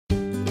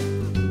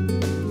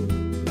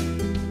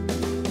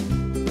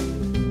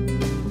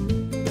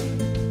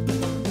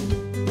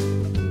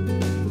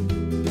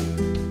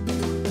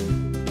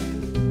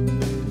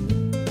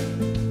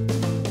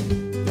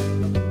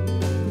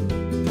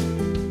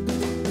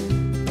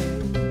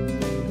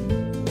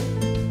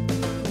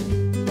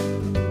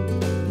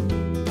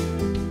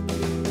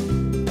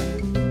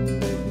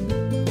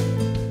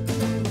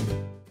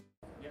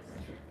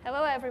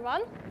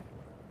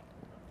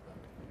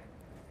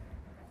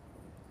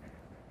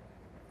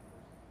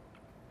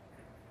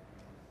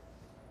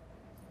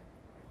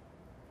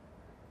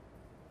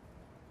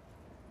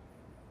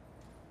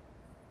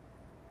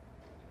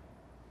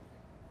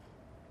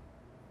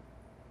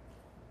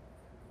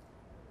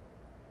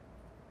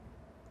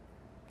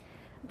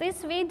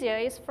This video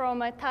is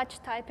from a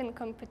touch typing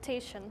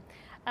competition,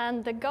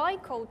 and the guy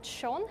called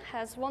Sean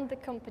has won the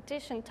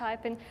competition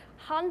typing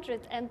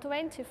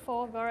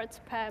 124 words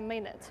per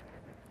minute.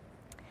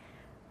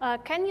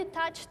 Can you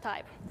touch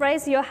type?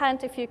 Raise your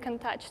hand if you can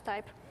touch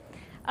type.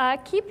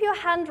 Keep your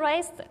hand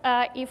raised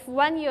if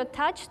when you're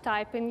touch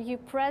typing, you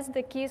press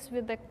the keys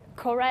with the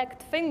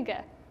correct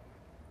finger.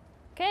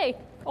 Okay,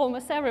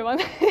 almost everyone.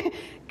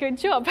 Good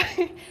job.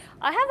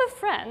 I have a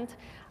friend,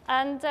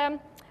 and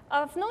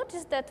I've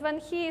noticed that when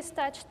he is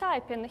touch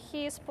typing,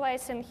 he is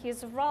placing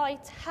his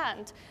right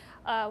hand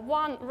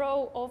one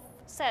row of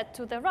set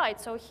to the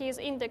right. So his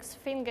index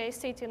finger is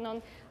sitting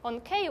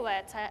on K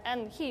letter,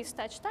 and he is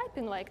touch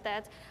typing like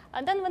that.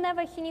 And then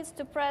whenever he needs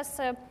to press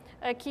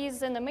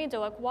keys in the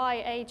middle, like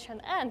Y, H,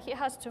 and N, he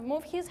has to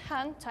move his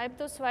hand, type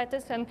those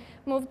letters, and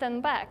move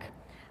them back.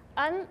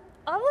 And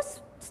I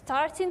was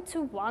starting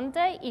to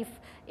wonder if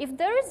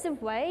there is a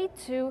way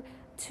to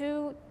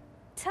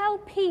tell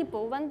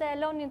people when they're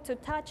learning to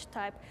touch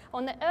type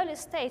on the early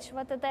stage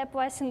whether they're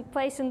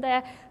placing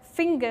their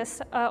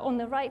fingers on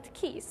the right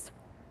keys.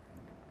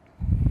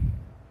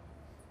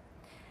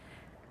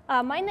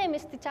 My name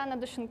is Tetiana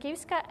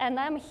Dushenkivska, and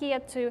I'm here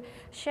to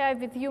share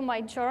with you my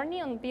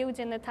journey on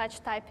building a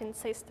touch typing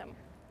system.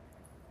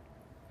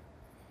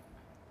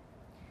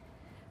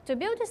 To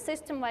build a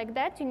system like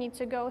that, you need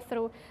to go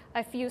through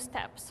a few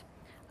steps.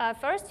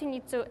 First, you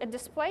need to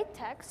display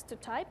text to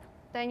type.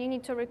 Then you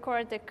need to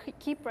record the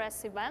key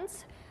press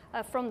events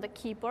from the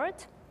keyboard.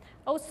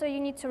 Also, you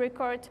need to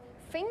record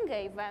finger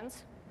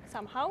events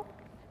somehow,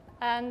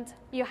 and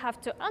you have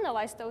to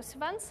analyze those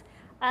events.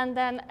 And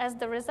then, as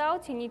the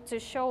result, you need to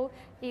show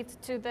it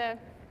to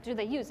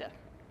the user.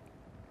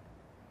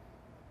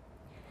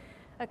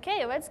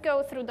 Okay, let's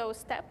go through those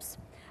steps.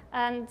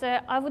 And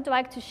I would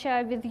like to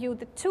share with you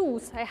the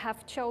tools I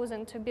have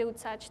chosen to build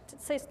such a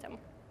system.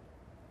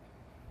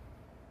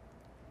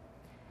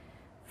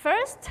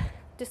 First,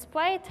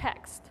 display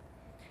text.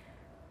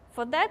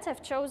 For that,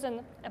 I've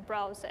chosen a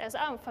browser, as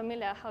I'm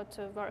familiar how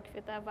to work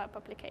with web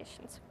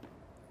applications.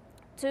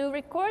 To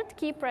record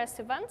key press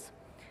events,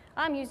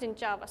 I'm using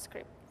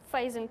JavaScript,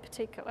 phase in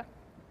particular.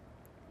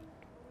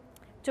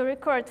 To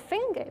record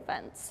finger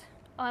events,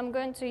 I'm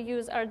going to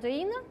use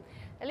Arduino,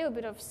 a little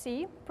bit of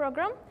C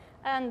program,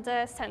 and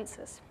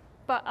sensors.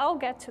 But I'll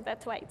get to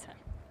that later.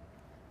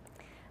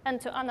 And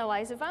to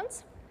analyze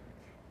events,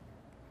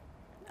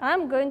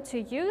 I'm going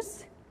to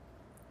use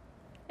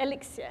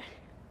Elixir.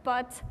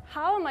 But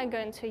how am I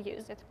going to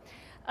use it?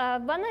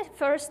 When I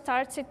first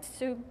started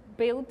to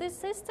build this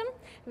system,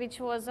 which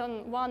was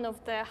on one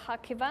of the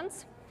hack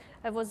events,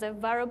 it was a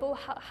variable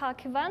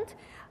hack event,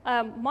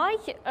 my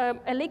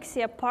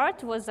Elixir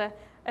part was a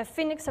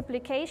Phoenix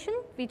application,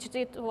 which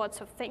did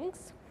lots of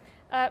things,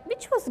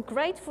 which was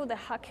great for the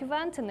hack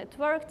event, and it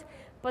worked.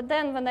 But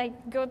then when I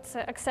got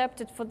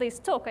accepted for this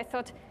talk, I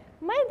thought,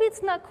 maybe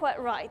it's not quite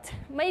right.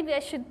 Maybe I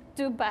should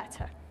do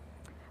better.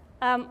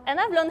 And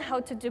I've learned how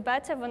to do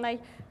better when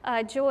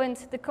I joined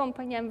the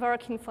company I'm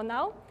working for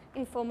now,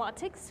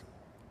 Informatics.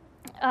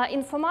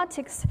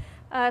 Informatics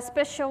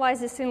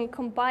specializes in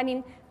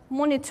combining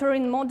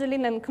monitoring,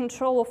 modeling, and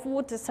control of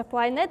water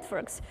supply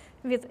networks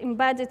with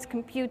embedded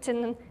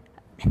computing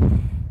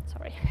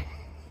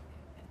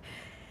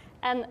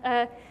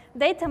and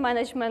data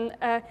management,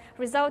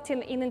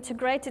 resulting in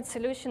integrated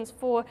solutions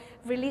for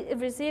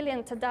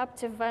resilient,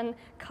 adaptive, and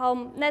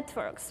calm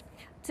networks.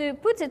 To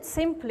put it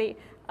simply,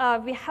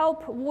 we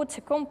help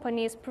water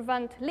companies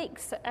prevent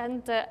leaks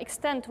and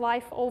extend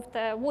life of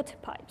the water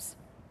pipes.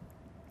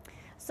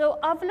 So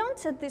I've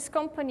learned at this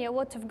company a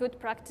lot of good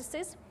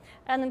practices,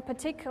 and in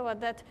particular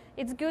that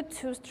it's good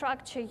to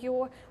structure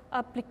your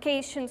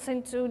applications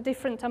into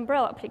different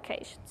umbrella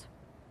applications.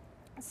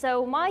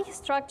 So my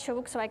structure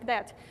looks like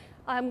that.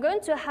 I'm going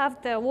to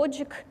have the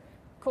logic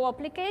core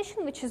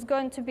application, which is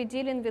going to be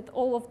dealing with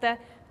all of the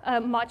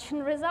matching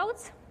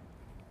results.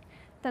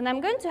 Then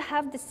I'm going to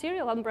have the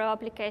serial umbrella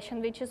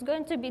application, which is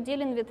going to be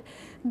dealing with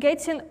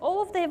getting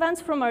all of the events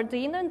from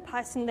Arduino and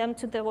passing them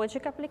to the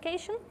logic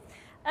application.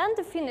 And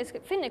the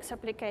Phoenix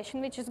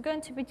application, which is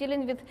going to be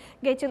dealing with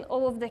getting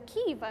all of the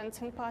key events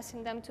and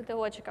passing them to the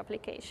logic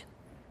application.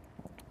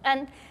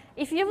 And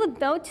if you would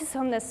notice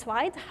on the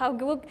slide how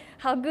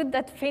good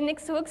that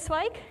Phoenix looks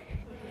like,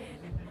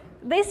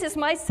 this is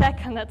my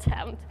second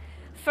attempt.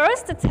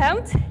 First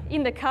attempt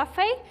in the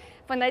cafe,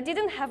 when I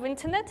didn't have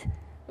internet,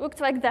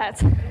 looked like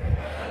that.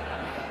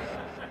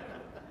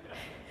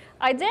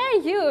 I dare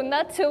you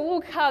not to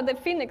look how the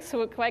Phoenix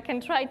looked like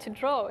and try to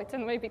draw it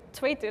and maybe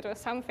tweet it or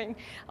something.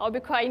 I'll be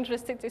quite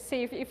interested to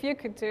see if you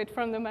could do it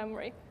from the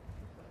memory.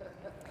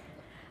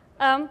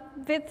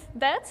 With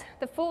that,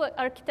 the full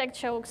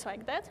architecture looks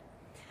like that.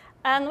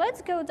 And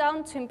let's go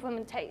down to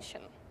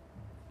implementation.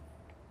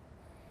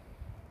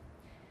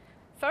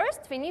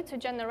 First, we need to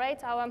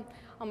generate our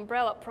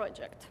umbrella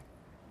project.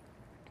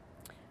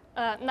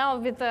 Now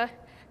with the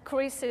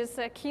Chris's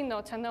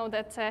keynote, I know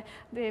that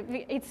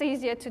it's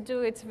easier to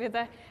do it with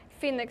a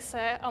Phoenix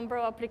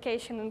umbrella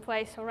application in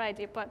place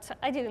already, but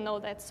I didn't know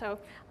that, so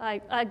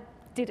I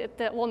did it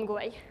the long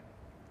way.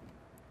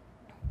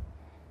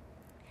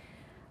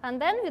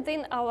 And then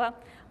within our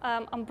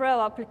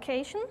umbrella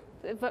application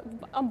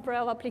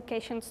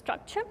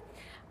structure,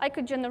 I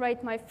could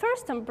generate my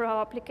first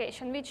umbrella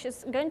application, which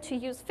is going to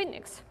use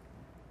Phoenix.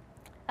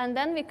 And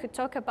then we could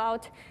talk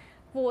about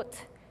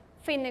what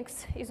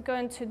Phoenix is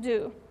going to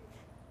do.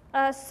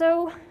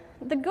 So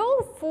the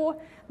goal for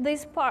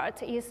this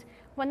part is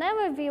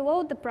whenever we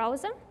load the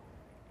browser,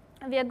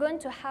 we are going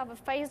to have a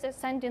phaser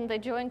sending the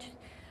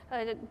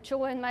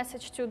join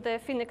message to the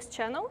Phoenix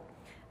channel,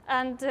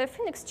 and the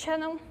Phoenix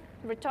channel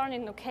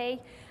returning OK,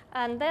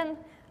 and then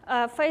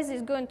phaser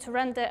is going to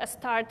render a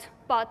start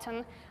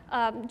button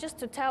just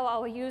to tell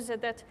our user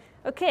that,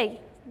 OK,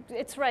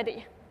 it's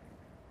ready.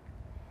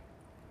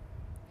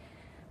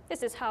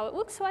 This is how it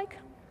looks like.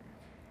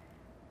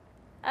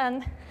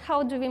 And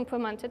how do we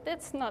implement it?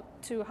 It's not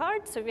too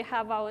hard. So we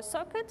have our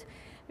socket,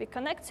 we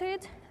connect to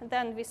it, and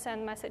then we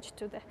send message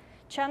to the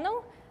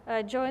channel,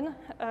 join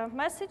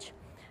message,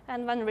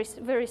 and when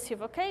we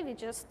receive OK, we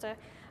just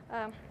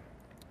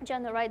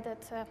generate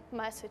that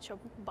message or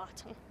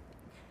button.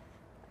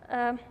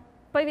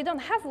 But we don't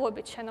have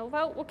lobby channel.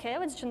 Well, OK,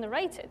 let's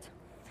generate it.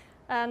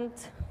 And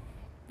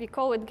we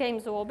call it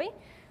games lobby.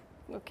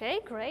 OK,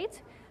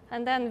 great.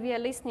 And then we are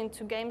listening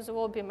to games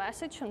lobby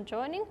message on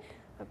joining.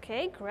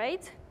 OK,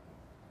 great.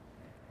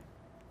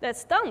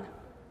 That's done.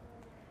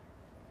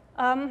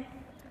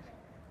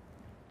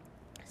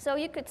 So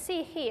you could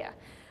see here,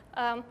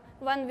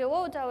 when we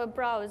load our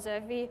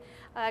browser, we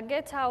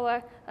get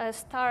our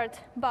start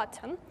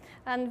button,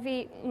 and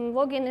we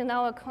log in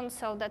our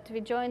console that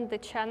we joined the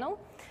channel.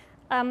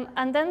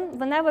 And then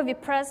whenever we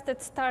press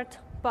that start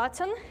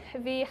button,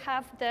 we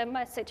have the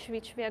message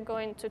which we are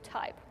going to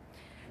type.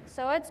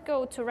 So let's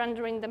go to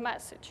rendering the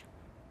message.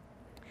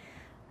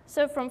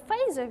 So from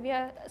phaser, we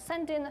are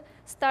sending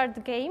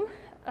start game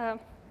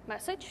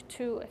message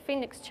to a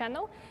Phoenix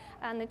channel,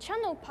 and the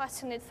channel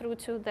passing it through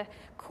to the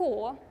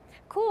core.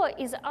 Core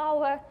is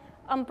our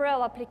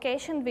umbrella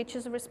application, which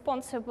is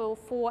responsible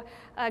for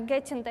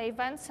getting the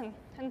events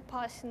and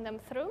passing them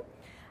through.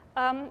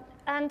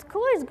 And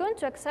core is going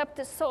to accept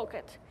the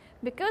socket,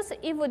 because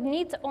it would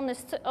need on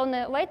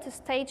a later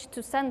stage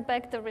to send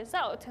back the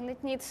result, and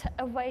it needs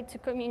a way to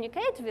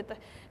communicate with the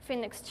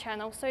Phoenix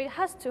channel, so it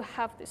has to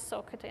have this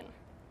socket in.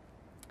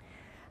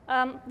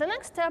 The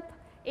next step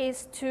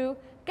is to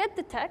get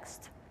the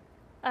text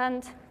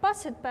and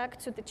pass it back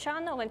to the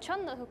channel, and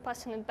channel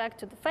passing it back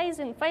to the phaser,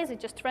 and phaser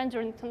just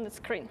rendering it on the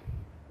screen.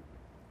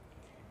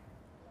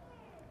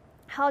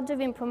 How do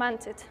we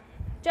implement it?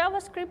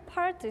 JavaScript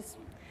part is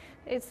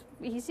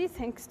easy,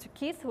 thanks to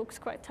Keith, looks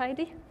quite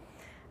tidy.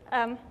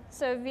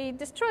 So we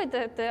destroyed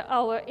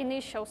our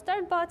initial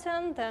start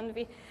button, then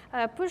we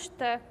push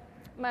the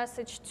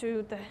message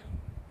to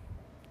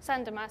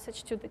send the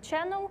message to the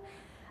channel,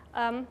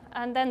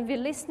 and then we're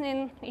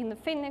listening in the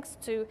Phoenix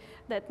to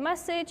that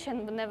message,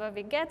 and whenever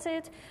we get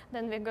it,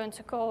 then we're going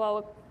to call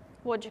our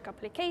logic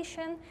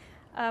application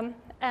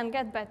and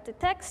get back the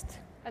text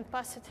and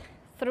pass it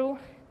through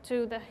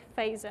to the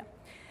phaser.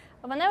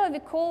 Whenever we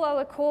call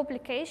our core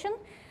application,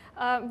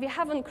 we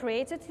haven't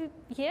created it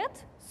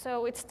yet,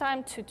 so it's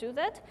time to do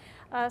that.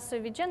 So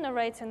we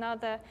generate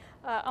another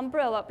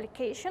umbrella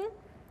application.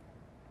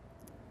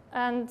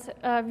 And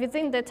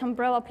within that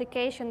umbrella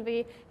application,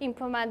 we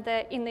implement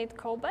the init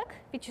callback,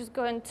 which is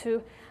going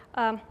to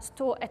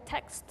store a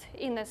text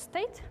in a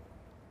state.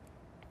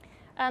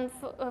 And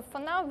for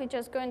now, we're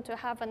just going to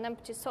have an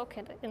empty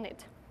socket in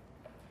it.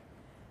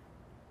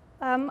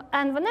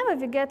 And whenever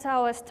we get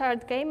our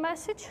start game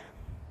message,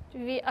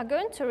 we are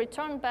going to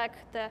return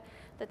back the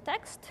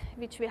text,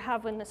 which we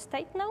have in the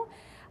state now.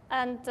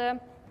 And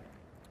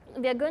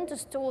we are going to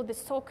store the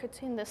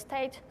socket in the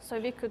state, so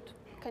we could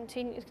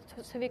continue,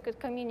 so we could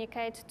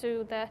communicate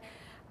to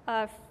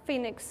the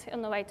Phoenix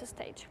in a later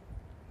stage.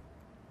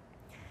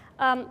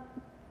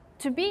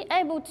 To be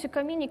able to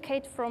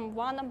communicate from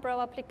one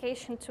umbrella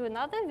application to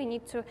another, we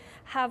need to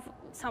have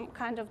some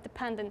kind of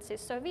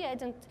dependencies. So we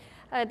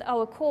add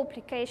our core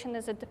application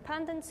as a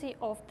dependency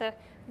of the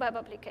web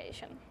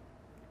application.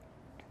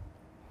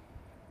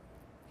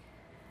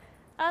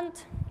 And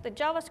the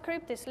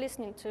JavaScript is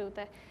listening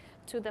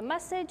to the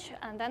message,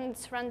 and then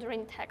it's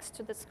rendering text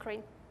to the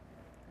screen.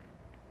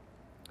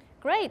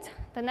 Great.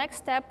 The next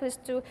step is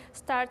to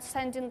start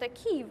sending the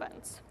key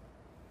events.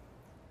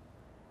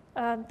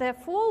 The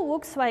flow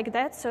looks like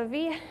that. So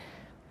we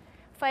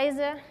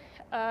phaser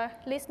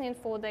listening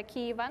for the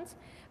key events.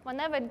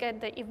 Whenever it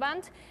gets the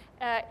event,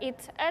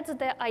 it adds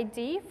the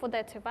ID for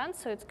that event,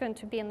 so it's going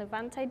to be an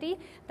event ID.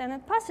 Then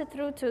it passes it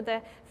through to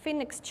the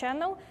Phoenix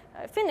channel.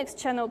 Phoenix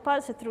channel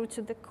passes it through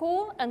to the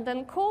core, and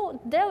then core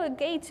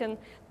delegating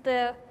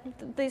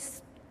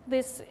this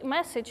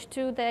message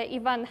to the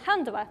event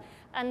handler.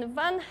 And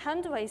event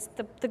handler is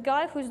the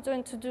guy who's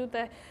going to do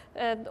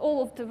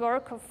all of the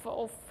work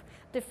of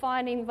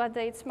defining whether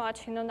it's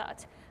matching or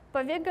not.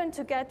 But we're going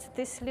to get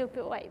this a little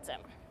bit later.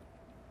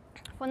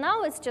 For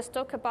now, let's just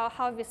talk about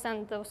how we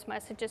send those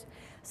messages.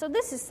 So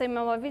this is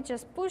similar. We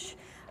just push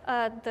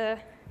the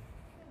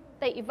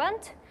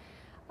event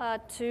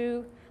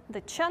to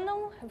the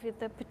channel with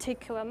the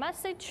particular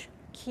message,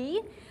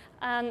 key.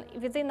 And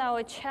within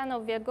our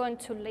channel, we are going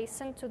to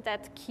listen to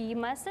that key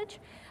message.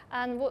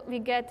 And what we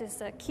get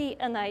is a key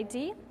and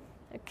ID.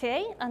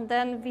 Okay, and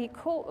then we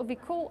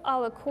call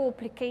our core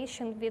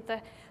application with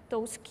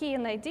those key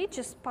and ID,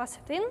 just pass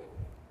it in.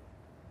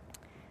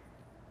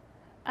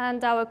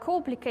 And our core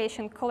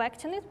application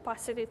collecting it,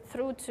 passing it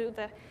through to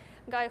the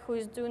guy who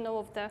is doing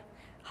all of the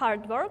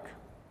hard work.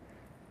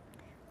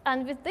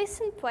 And with this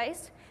in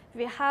place,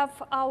 we have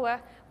our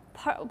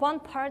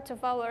one part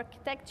of our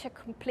architecture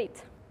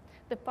complete,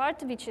 the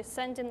part which is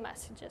sending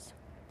messages.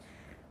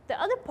 The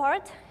other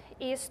part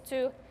is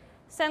to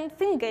send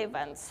finger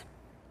events.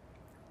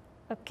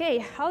 Okay,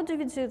 how do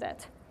we do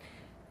that?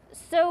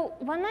 So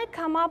when I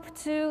come up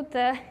to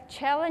the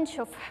challenge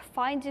of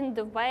finding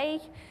the way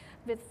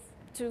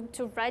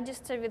to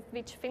register with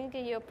which finger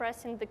you're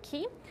pressing the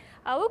key,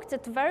 I looked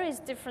at various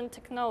different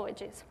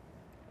technologies.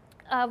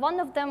 One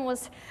of them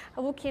was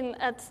looking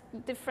at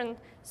different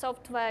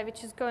software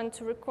which is going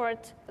to record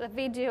the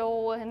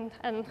video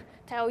and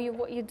tell you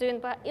what you're doing,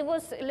 but it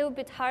was a little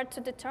bit hard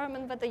to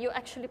determine whether you're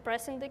actually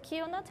pressing the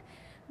key or not.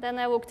 Then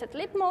I looked at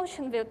lip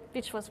motion,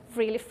 which was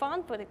really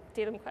fun, but it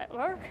didn't quite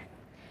work.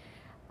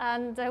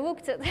 And I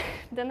looked at,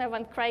 then I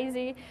went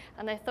crazy,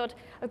 and I thought,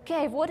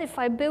 okay, what if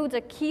I build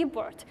a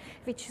keyboard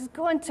which is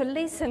going to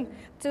listen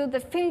to the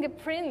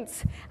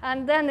fingerprints,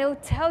 and then it'll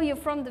tell you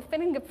from the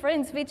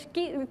fingerprints which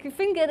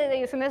finger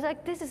it is. And I was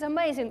like, this is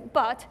amazing,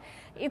 but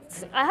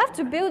I have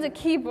to build a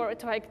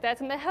keyboard like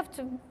that, and I have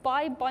to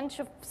buy a bunch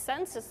of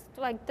sensors,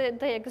 like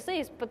they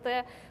exist, but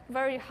they're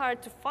very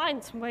hard to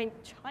find somewhere in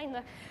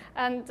China.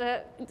 And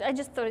I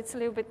just thought it's a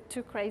little bit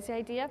too crazy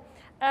idea.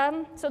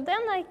 So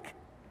then I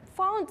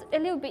found a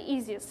little bit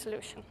easier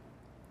solution.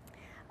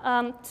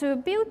 To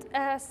build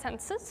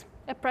sensors,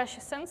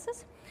 pressure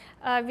sensors,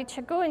 which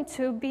are going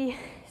to be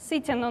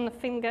sitting on the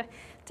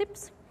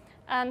fingertips,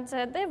 and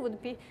they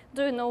would be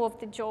doing all of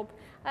the job.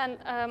 And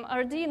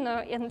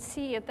Arduino and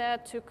C are there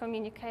to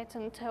communicate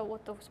and tell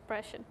what those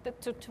pressure,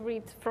 to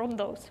read from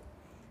those.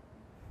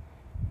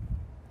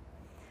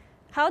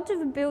 How do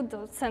we build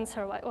those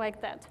sensors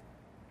like that?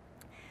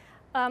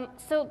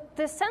 So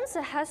the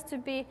sensor has to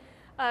be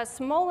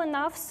small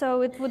enough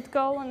so it would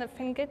go on a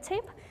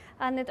fingertip,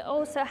 and it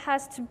also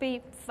has to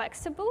be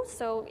flexible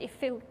so it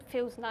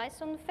feels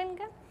nice on the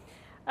finger.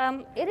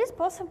 It is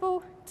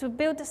possible to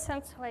build a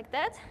sensor like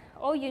that.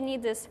 All you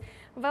need is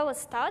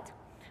velostat,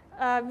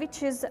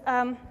 which is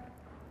a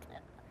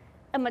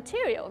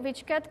material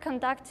which gets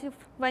conductive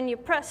when you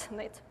press on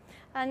it.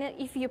 And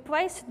if you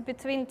place it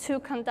between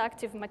two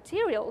conductive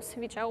materials,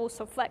 which are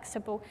also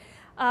flexible,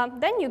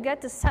 then you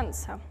get a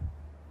sensor.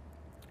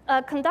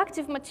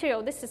 Conductive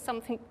material, this is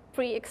something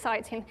pretty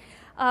exciting.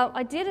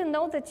 I didn't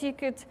know that you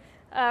could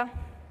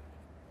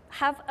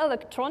have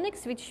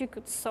electronics which you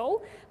could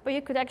sew, but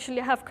you could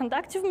actually have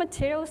conductive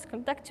materials,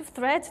 conductive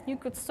threads, and you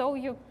could sew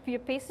your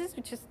pieces,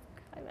 which is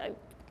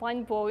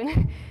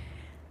mind-blowing.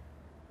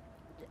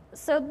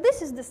 So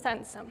this is the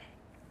sensor.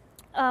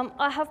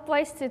 I have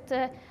placed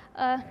it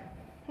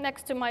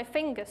next to my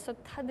finger, so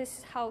this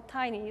is how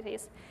tiny it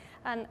is.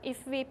 And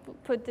if we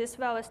put this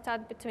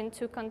velostat between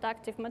two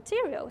conductive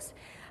materials,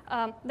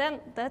 then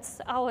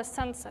that's our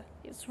sensor.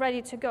 It's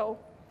ready to go.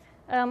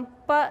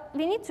 But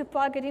we need to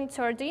plug it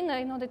into Arduino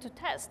in order to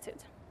test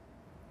it.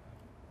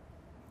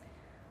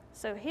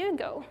 So here we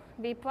go.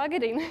 We plug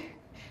it in.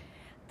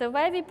 The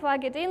way we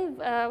plug it in,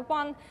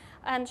 one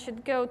end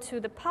should go to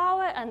the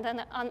power, and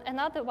then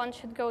another one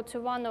should go to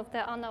one of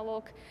the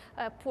analog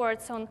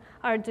ports on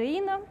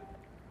Arduino,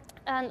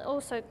 and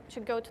also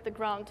should go to the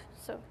ground,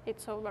 so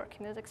it's all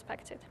working as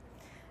expected.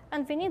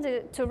 And we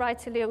need to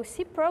write a little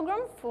C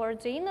program for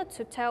Arduino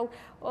to tell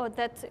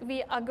that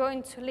we are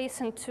going to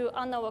listen to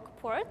analog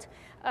port,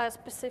 a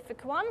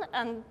specific one,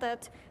 and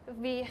that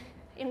we,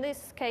 in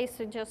this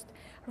case, are just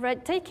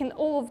taking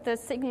all of the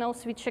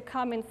signals which are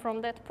coming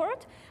from that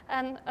port,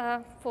 and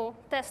for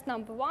test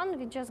number 1,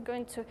 we're just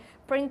going to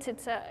print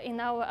it in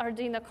our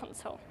Arduino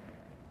console.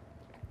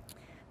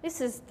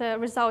 This is the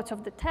result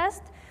of the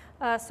test.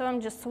 So I'm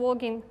just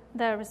logging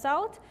the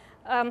result.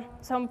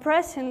 So I'm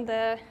pressing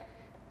the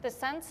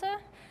sensor,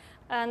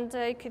 and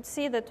you could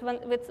see that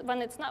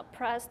when it's not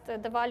pressed,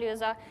 the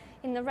values are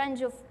in the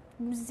range of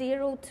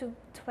 0 to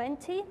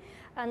 20,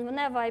 and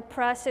whenever I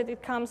press it,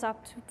 it comes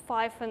up to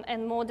 5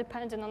 and more,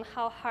 depending on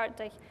how hard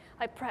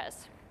I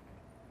press.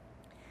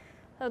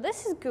 So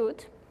this is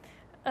good,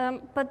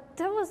 but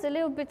there was a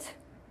little bit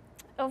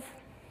of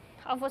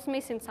I was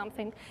missing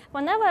something.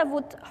 Whenever I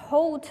would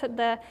hold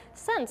the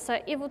sensor,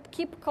 it would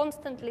keep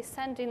constantly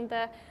sending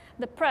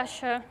the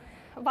pressure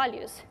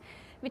values,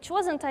 which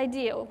wasn't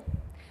ideal.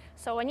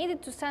 So I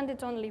needed to send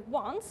it only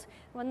once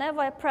whenever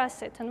I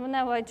press it, and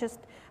whenever I just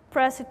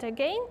press it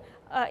again,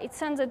 it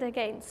sends it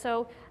again.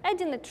 So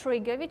adding a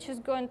trigger, which is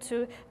going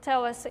to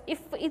tell us if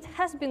it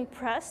has been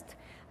pressed,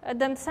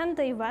 then send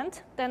the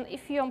event. Then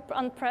if you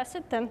unpress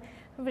it, then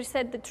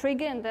reset the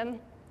trigger and then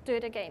do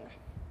it again.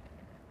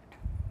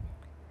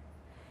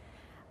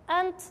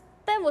 And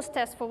that was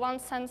test for one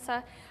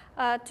sensor.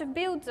 To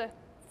build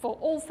for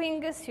all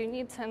fingers, you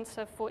need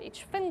sensor for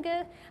each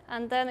finger,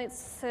 and then it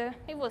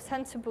was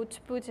sensible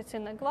to put it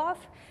in a glove,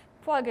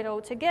 plug it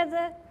all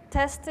together,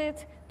 test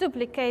it,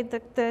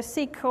 duplicate the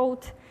C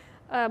code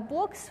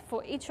blocks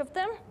for each of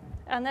them,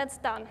 and that's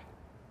done.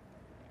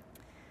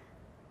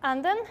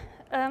 And then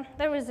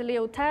there is a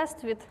little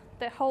test with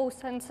the whole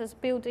sensors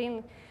built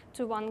in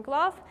to one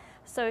glove.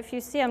 So if you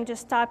see, I'm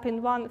just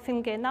typing one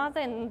finger another,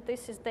 and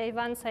this is the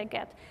events I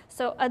get.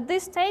 So at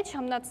this stage,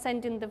 I'm not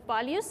sending the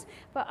values,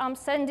 but I'm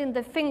sending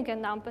the finger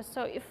number.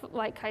 So if,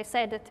 like I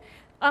said, that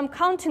I'm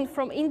counting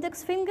from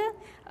index finger.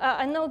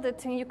 I know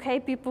that in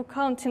UK people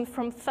counting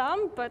from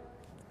thumb, but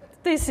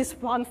this is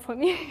one for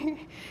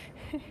me.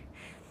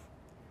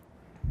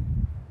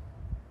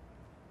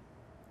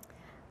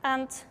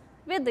 And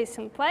with this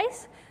in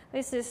place,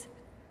 this is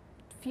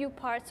few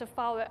parts of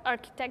our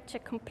architecture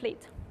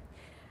complete.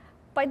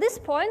 By this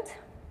point,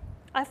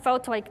 I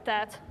felt like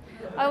that.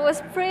 I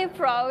was pretty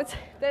proud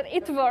that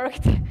it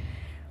worked.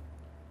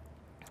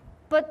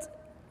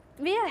 But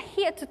we are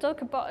here to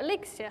talk about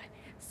Elixir,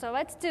 so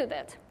let's do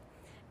that.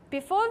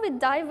 Before we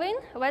dive in,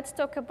 let's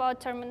talk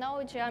about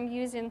terminology I'm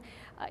using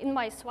in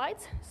my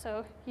slides,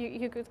 so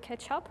you could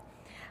catch up.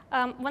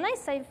 When I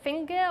say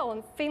finger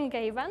or finger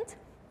event,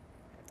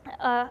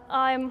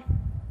 I'm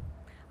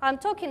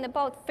talking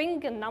about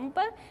finger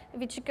number,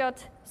 which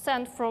got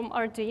sent from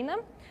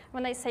Arduino.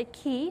 When I say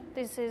key,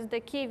 this is the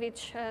key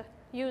which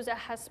user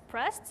has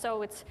pressed,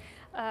 so it's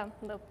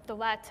the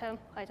letter,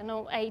 I don't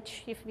know,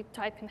 H if we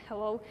type in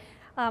hello.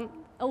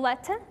 A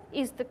letter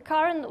is the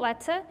current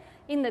letter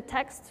in the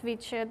text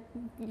which a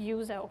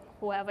user or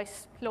whoever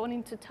is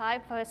learning to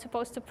type is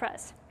supposed to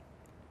press.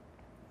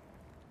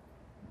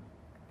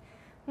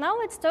 Now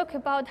let's talk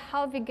about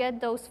how we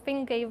get those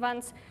finger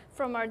events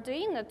from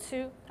Arduino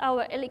to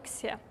our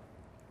Elixir.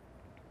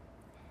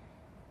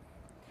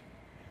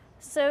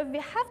 So we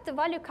have the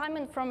value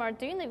coming from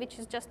Arduino, which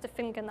is just the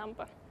finger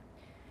number.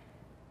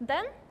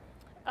 Then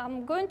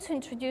I'm going to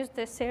introduce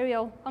the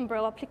serial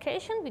umbrella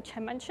application, which I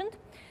mentioned,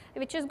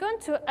 which is going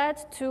to add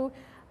to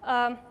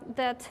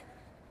that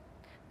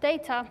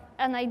data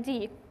an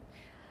ID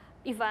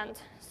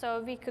event.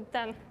 So we could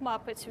then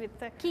map it with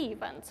the key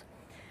event.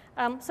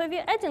 So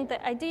we're adding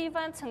the ID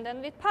events, and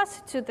then we pass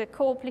it to the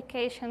core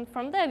application.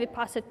 From there, we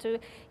pass it to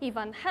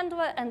event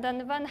handler, and then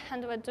event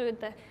handler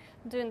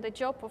doing the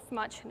job of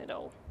matching it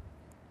all.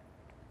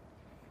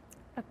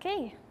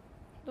 OK,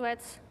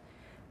 let's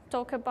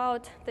talk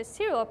about the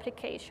serial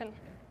application.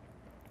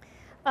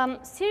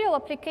 Serial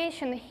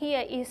application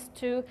here is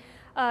to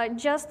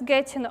just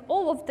getting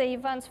all of the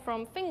events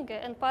from finger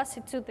and pass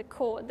it to the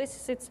core. This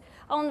is its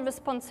own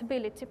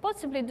responsibility.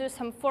 Possibly do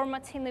some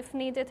formatting if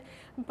needed,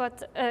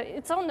 but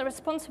its own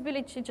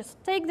responsibility,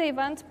 just take the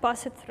event,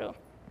 pass it through.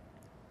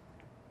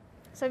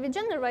 So we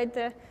generate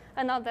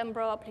another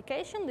umbrella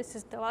application. This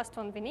is the last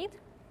one we need.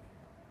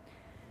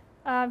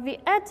 We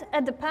add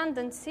a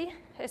dependency,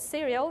 a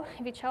serial,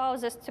 which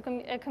allows us to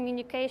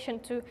communication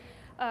to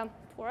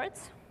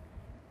ports.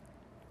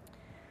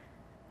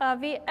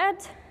 We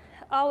add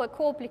our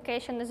core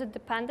application as a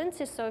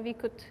dependency, so we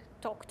could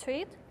talk to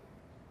it.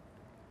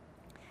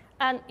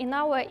 And in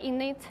our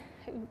init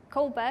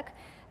callback,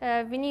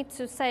 we need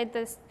to say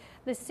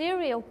the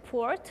serial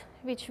port,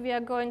 which we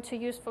are going to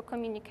use for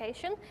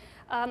communication.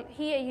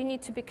 Here you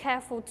need to be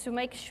careful to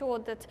make sure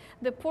that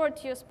the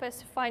port you're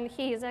specifying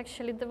here is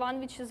actually the one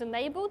which is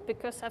enabled,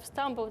 because I've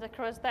stumbled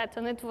across that,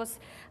 and it was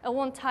a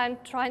long time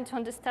trying to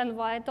understand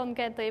why I don't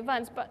get the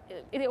events, but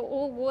it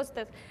all was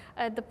that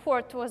the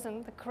port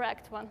wasn't the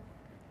correct one.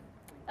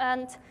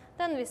 And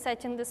then we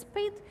set in the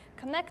speed,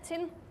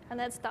 connecting, and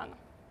that's done.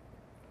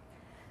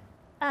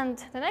 And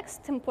the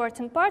next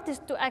important part is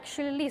to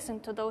actually listen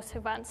to those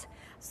events.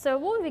 So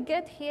what we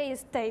get here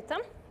is data.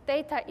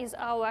 Data is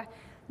our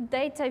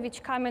data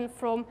which coming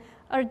from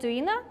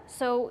Arduino.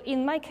 So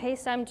in my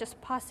case, I'm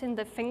just passing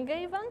the finger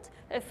event,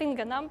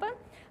 finger number.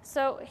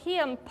 So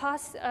here I'm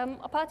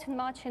pattern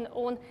matching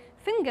on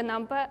finger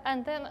number,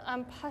 and then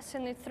I'm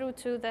passing it through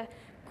to the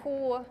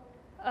core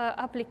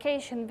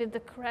application with the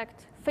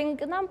correct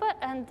finger number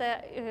and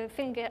the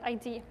finger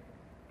ID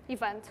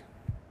event.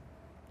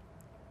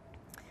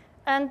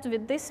 And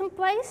with this in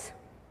place,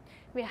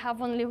 we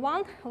have only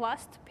one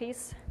last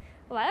piece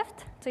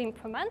left to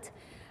implement,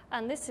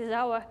 and this is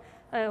our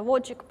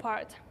logic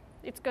part.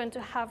 It's going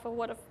to have a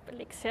lot of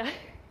Elixir.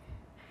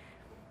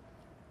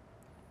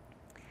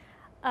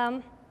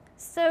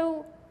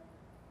 So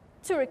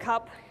to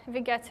recap, we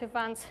get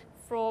events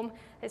from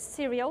a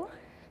serial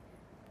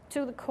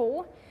to the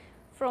core,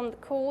 from the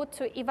core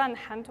to event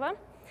handler,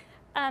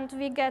 and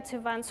we get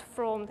events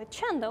from the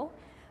channel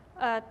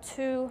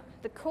to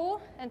the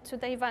core and to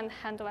the event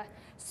handler.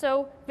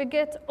 So we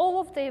get all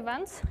of the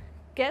events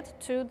get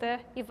to the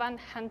event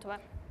handler.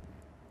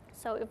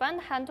 So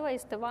event handler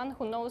is the one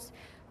who knows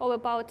all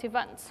about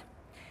events.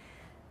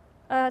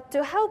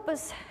 To help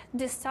us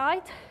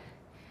decide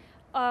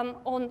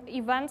on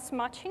events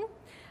matching,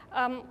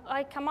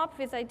 I come up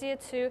with the idea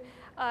to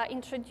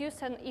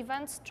introduce an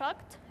event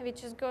struct,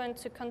 which is going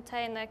to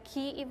contain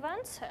key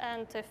events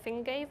and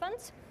finger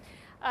events.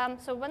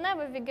 So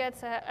whenever we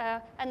get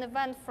an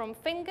event from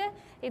finger,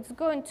 it's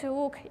going to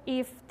look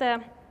if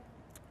the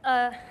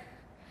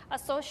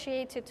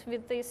associated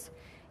with this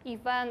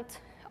event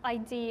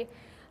ID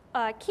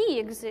key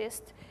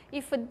exists.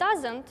 If it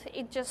doesn't,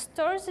 it just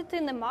stores it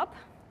in the map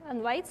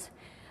and waits.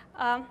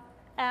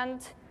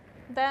 And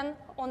then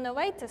on the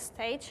later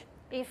stage,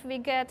 if we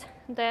get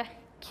the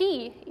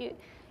key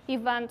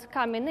event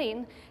coming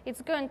in,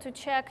 it's going to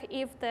check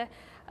if the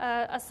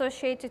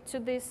associated to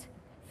this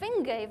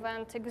finger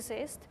event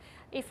exists.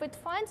 If it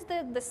finds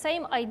the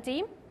same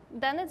ID,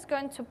 then it's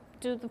going to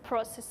do the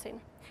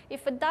processing.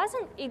 If it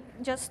doesn't, it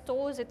just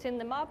stores it in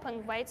the map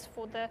and waits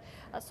for the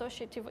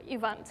associative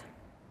event.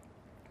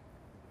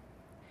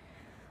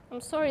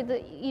 I'm sorry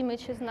the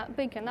image is not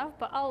big enough,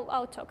 but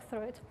I'll talk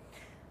through it.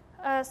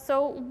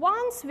 So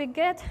once we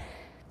get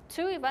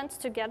two events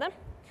together,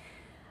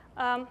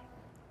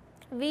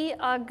 we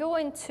are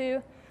going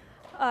to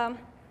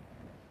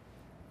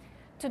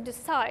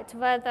decide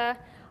whether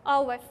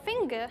our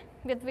finger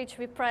with which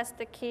we press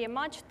the key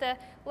match the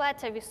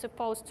letter we're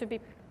supposed to be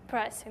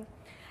pressing.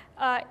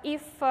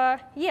 If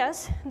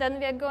yes, then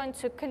we are going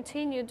to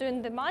continue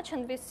doing the match,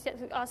 and we're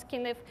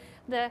asking if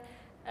the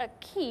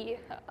key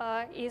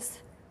is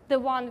the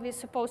one we're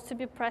supposed to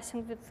be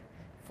pressing with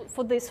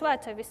for this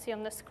letter we see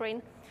on the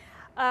screen.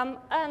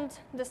 And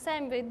the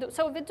same we do.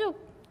 So we do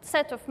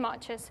set of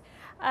matches.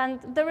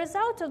 And the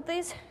result of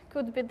this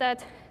could be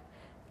that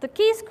the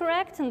key is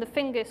correct and the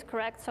finger is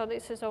correct. So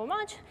this is all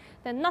match,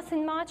 then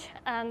nothing match.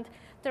 And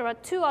there are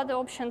two other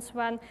options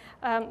when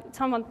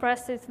someone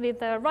presses with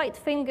the right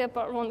finger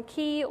but wrong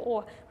key,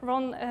 or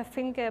wrong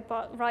finger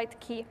but right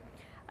key.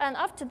 And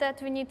after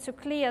that, we need to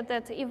clear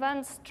that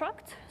event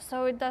struct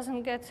so it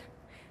doesn't get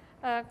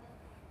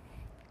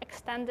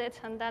extended,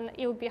 and then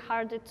it will be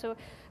harder to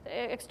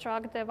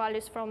extract the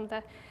values from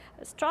the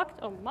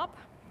struct or map.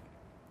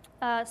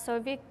 So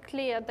we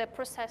clear the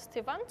processed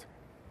event.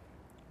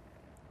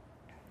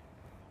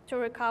 To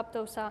recap,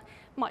 those are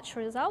match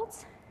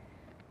results.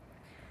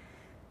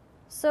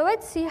 So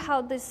let's see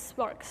how this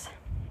works.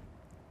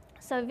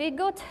 So we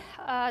got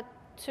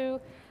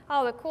to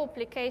our core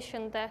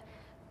application the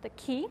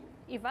key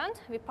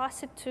event. We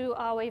pass it to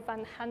our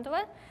event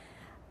handler.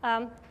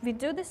 We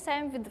do the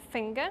same with the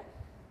finger.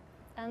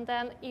 And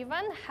then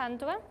event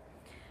handler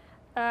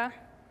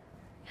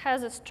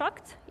has a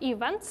struct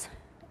events,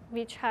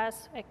 which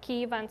has a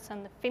key events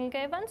and the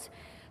finger events.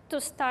 To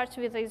start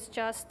with is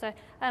just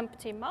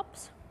empty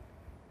maps.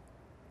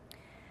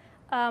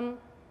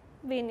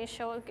 We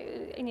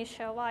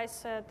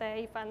initialize the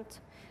event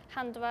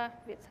handler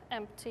with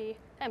empty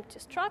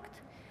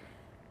struct.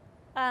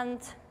 And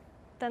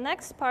the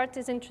next part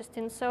is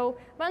interesting. So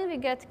when we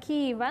get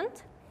key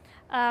event,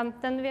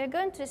 then we are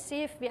going to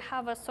see if we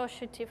have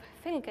associative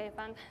finger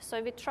event.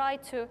 So we try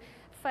to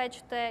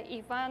fetch the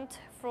event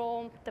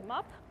from the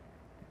map.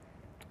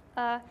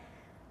 There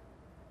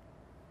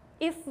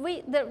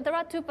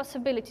are two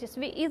possibilities.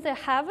 We either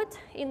have it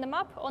in the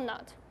map or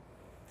not.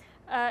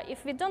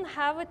 If we don't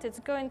have it, it's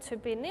going to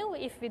be nil.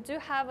 If we do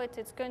have it,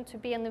 it's going to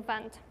be an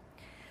event.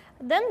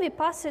 Then we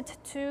pass it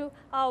to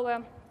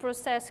our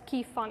process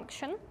key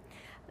function.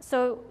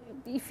 So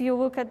if you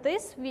look at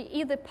this, we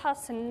either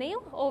pass in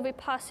nil or we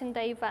pass in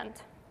the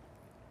event.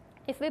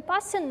 If we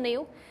pass in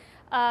nil,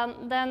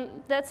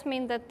 then that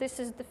means that this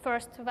is the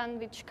first event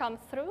which comes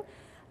through.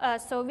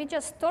 So we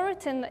just store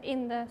it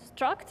in the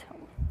struct,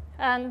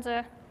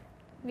 and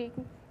we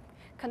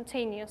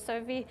continue. So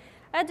we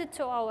add it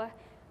to our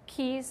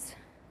keys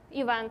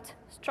event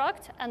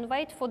struct and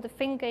wait for the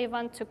finger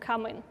event to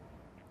come in.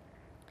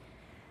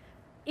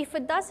 If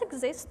it does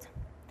exist,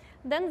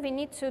 then we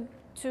need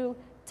to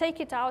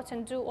take it out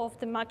and do all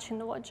the matching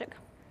logic.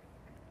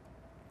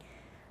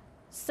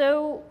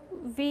 So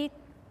we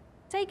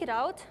take it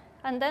out,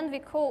 and then we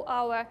call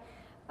our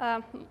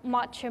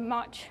match.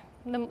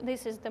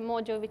 This is the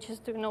module which is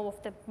doing all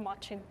of the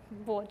matching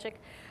logic.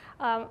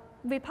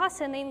 We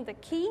pass in the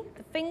key,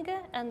 the finger,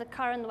 and the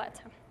current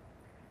letter.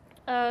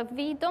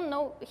 We don't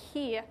know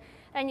here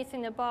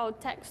anything about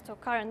text or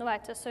current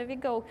letter, so we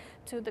go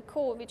to the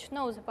core which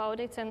knows about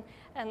it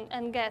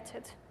and get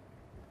it.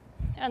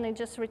 And it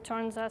just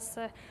returns us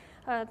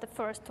the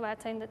first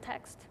letter in the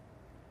text.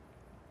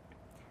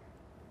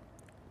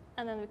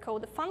 And then we call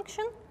the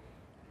function,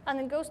 and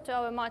it goes to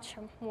our match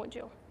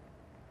module.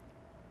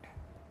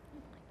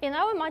 In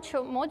our match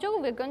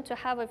module, we're going to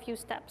have a few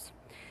steps.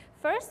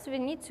 First, we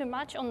need to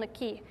match on the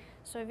key.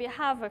 So we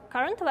have a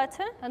current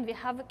letter and we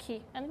have a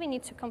key, and we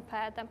need to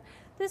compare them.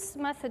 This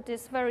method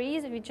is very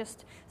easy. We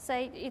just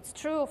say it's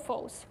true or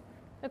false.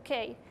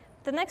 OK,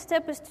 the next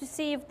step is to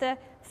see if the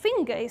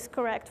finger is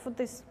correct for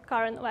this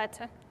current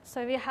letter.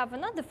 So we have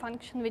another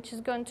function which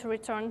is going to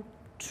return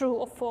true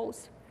or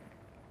false.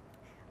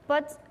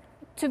 But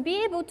to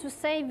be able to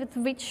say with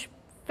which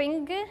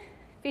finger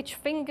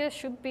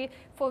should be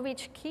for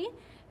which key,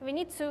 we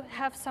need to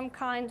have some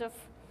kind of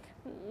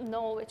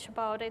knowledge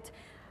about it.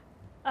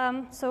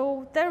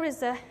 So there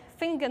is a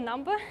finger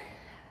number,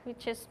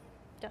 which is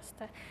just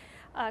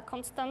a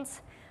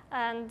constant,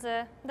 and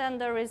then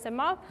there is a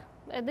map,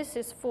 This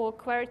is for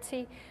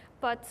QWERTY,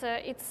 but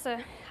it's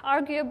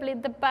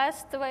arguably the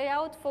best way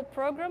out for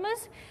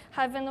programmers,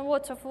 having a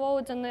lot of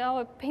load on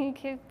our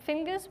pinky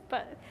fingers,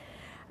 but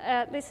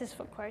this is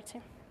for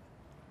QWERTY.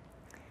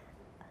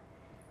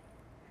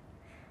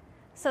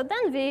 So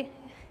then we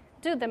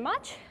do the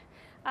match,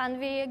 and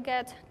we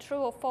get true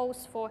or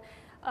false for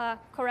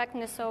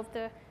correctness of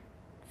the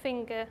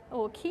finger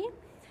or key.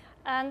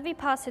 And we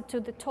pass it to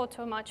the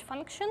total match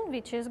function,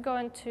 which is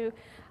going to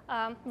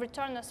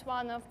return us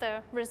one of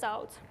the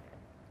results,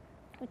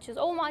 which is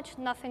all match,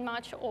 nothing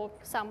match, or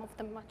some of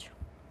them match.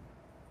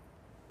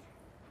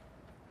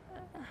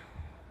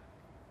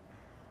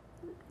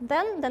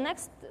 Then the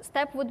next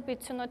step would be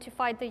to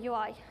notify the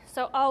UI.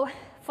 So I'll,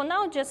 for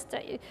now, just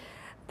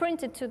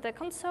print it to the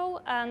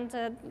console,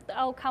 and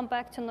I'll come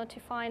back to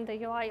notifying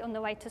the UI on the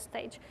later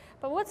stage.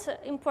 But what's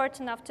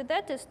important after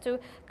that is to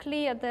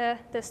clear the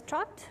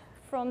struct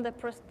from the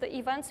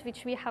events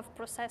which we have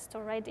processed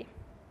already.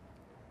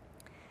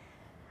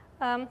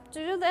 To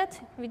do that,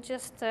 we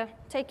just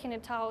taking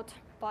it out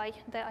by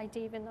the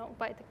ID we know,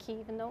 by the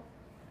key we know.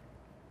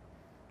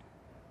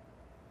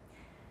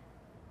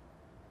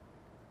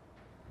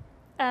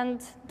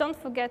 And don't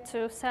forget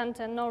to send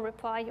a no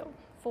reply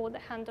for the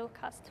handle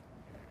cast.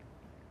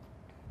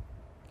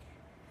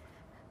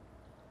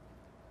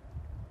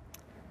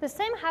 The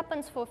same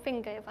happens for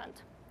finger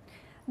event.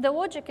 The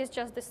logic is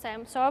just the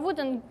same, so I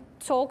wouldn't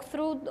talk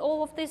through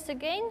all of this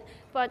again,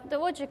 but the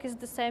logic is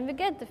the same. We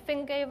get the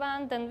finger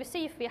event, then we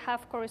see if we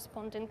have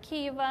corresponding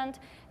key event.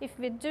 If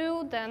we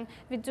do, then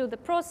we do the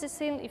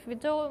processing. If we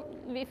don't,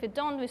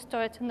 we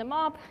store it in the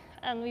map,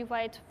 and we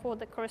wait for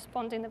the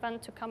corresponding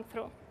event to come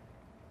through.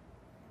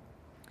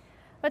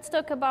 Let's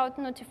talk about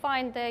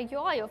notifying the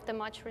UI of the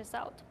match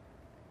result.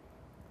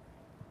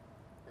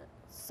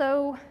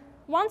 So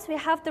once we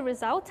have the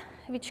result,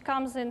 which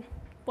comes in,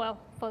 well,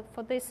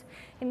 for this,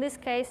 in this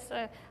case,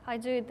 I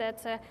do it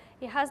that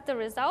it has the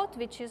result,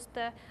 which is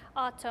the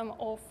atom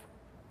of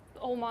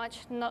all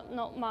match,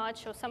 not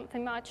match, or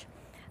something match,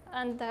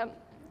 and the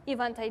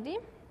event ID.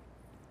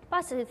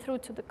 Passes it through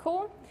to the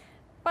core,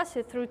 passes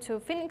it through to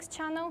Phoenix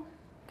channel,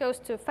 goes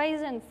to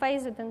Phaser, and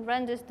Phaser then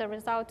renders the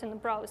result in the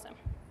browser.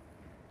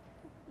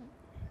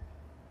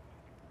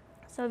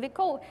 So we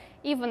call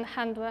even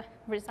handler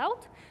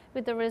result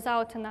with the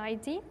result and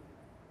ID,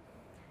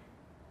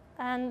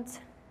 and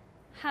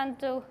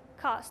handle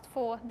cast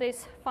for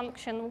this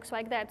function looks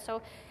like that.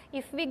 So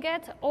if we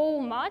get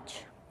all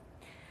match,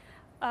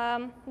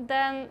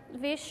 then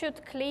we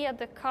should clear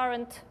the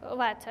current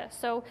letter.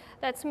 So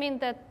that means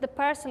that the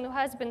person who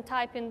has been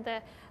typing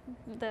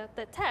the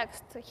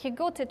text, he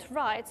got it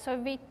right, so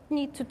we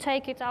need to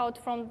take it out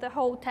from the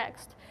whole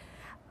text,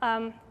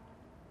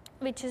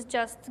 which is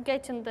just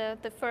getting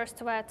the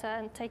first letter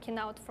and taking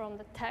out from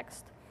the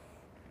text.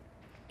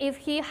 If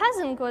he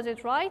hasn't got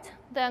it right,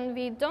 then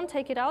we don't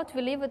take it out,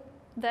 we leave it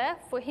there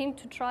for him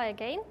to try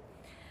again.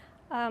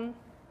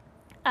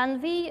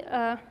 And we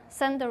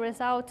send the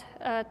result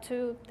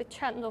to the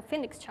channel,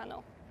 Phoenix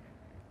channel.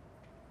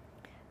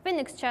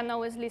 Phoenix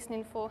channel is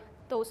listening for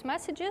those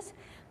messages,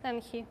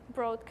 then he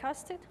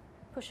broadcasts it,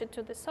 push it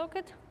to the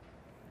socket,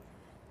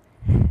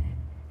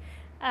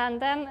 and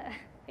then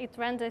it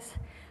renders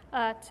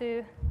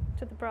to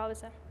the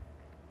browser.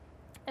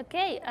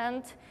 Okay,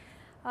 and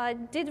I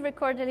did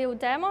record a little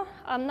demo.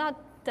 I'm not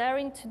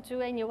daring to do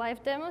any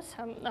live demos.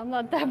 I'm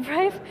not that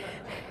brave.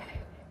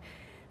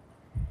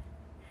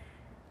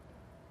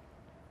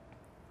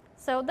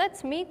 So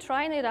that's me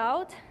trying it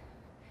out.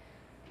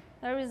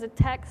 There is a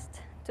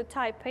text to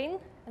type in,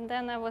 and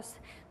then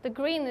the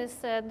green is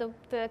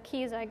the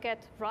keys I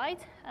get right,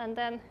 and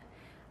then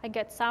I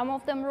get some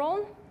of them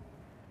wrong.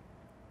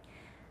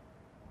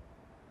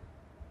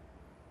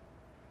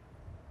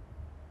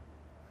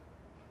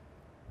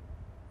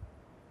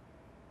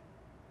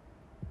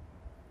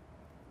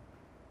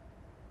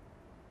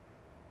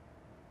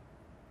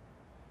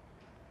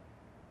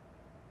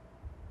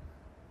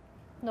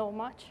 Not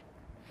much.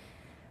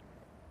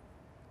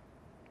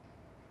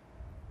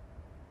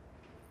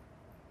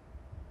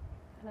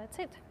 That's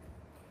it.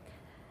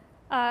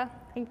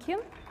 Thank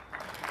you.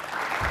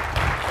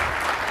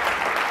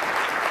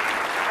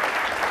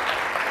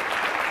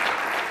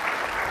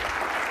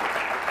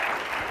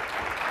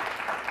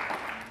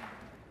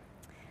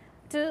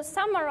 To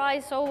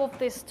summarize all of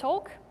this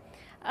talk,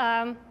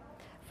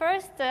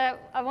 first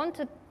I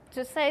wanted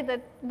to say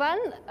that when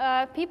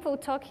people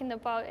talking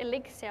about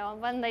Elixir,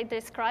 when they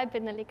describe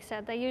an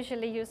Elixir, they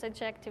usually use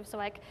adjectives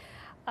like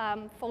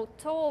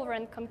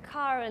fault-tolerant,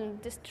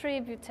 concurrent,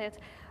 distributed.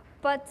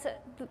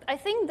 But I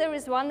think there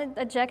is one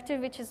adjective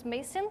which is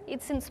missing.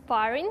 It's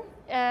inspiring.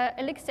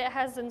 Elixir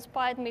has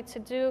inspired me to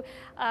do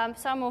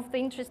some of the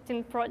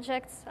interesting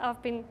projects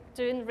I've been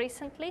doing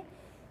recently.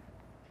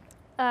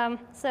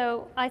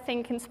 So I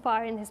think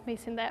inspiring is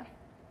missing there.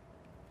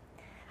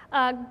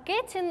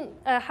 Getting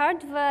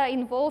hardware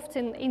involved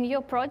in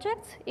your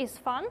project is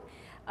fun.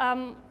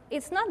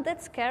 It's not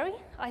that scary.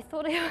 I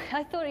thought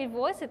it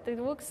was. It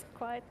looks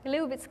quite a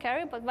little bit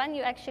scary, but when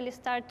you actually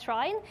start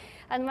trying,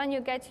 and when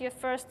you get your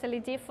first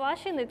LED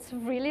flashing, it's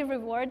really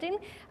rewarding.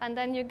 And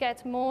then you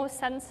get more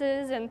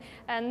sensors,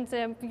 and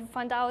you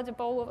find out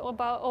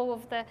about all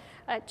of the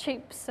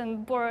chips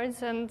and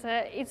boards, and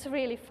it's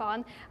really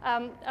fun.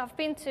 I've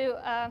been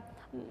to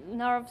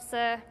Nerv's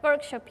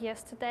workshop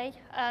yesterday,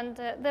 and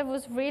that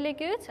was really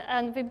good.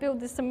 And we built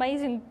this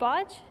amazing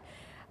badge.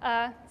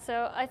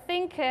 So I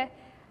think.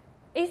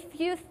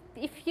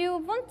 If you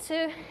want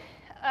to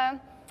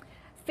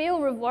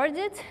feel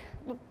rewarded,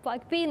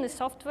 like being a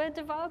software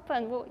developer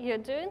and what you're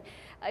doing,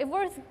 it's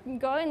worth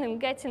going and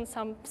getting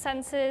some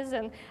sensors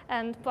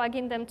and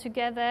plugging them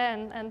together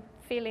and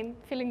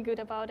feeling good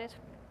about it.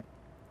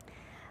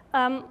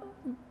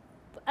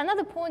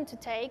 Another point to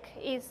take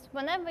is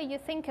whenever you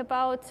think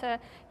about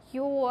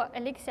your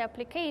Elixir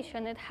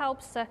application, it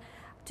helps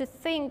to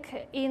think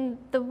in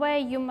the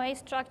way you may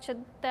structure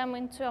them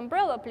into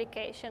umbrella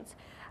applications.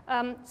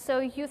 So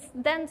you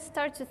then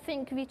start to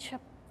think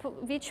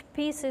which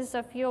pieces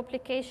of your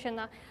application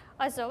are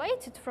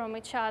isolated from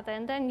each other,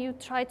 and then you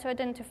try to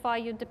identify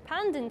your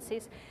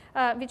dependencies,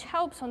 which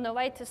helps on the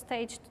later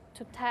stage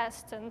to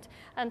test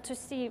and to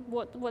see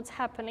what's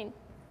happening.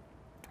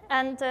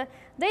 And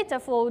data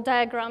flow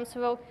diagrams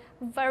were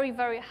very,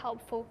 very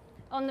helpful.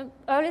 On the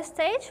early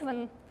stage,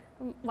 when,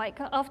 like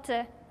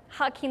after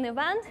hacking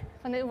event,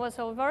 when it was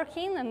all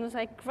working, and it was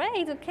like,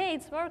 great, okay,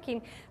 it's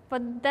working.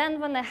 But then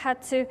when I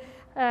had to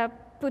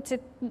put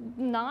it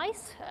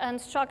nice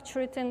and structure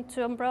it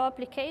into umbrella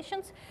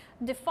applications,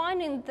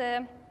 defining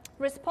the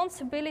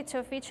responsibility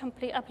of each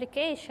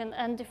application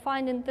and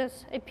defining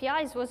those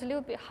APIs was a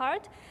little bit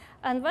hard.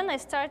 And when I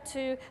started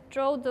to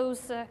draw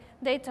those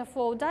data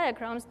flow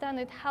diagrams, then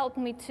it helped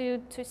me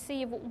to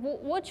see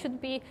what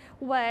should be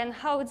where and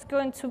how it's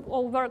going to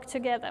all work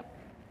together.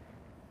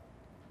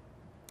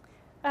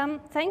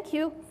 Thank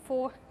you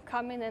for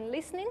coming and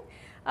listening.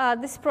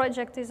 This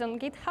project is on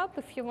GitHub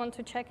if you want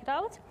to check it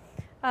out.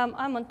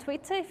 I'm on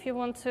Twitter. If you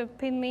want to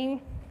pin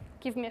me,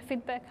 give me a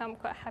feedback, I'm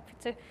quite happy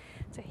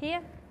to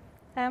hear.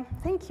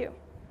 Thank you.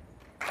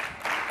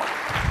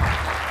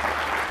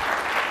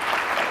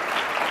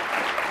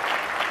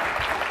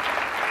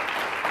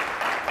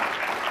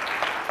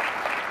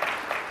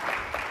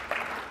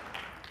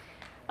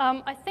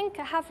 I think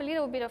I have a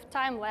little bit of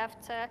time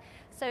left,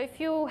 so if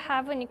you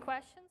have any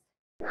questions.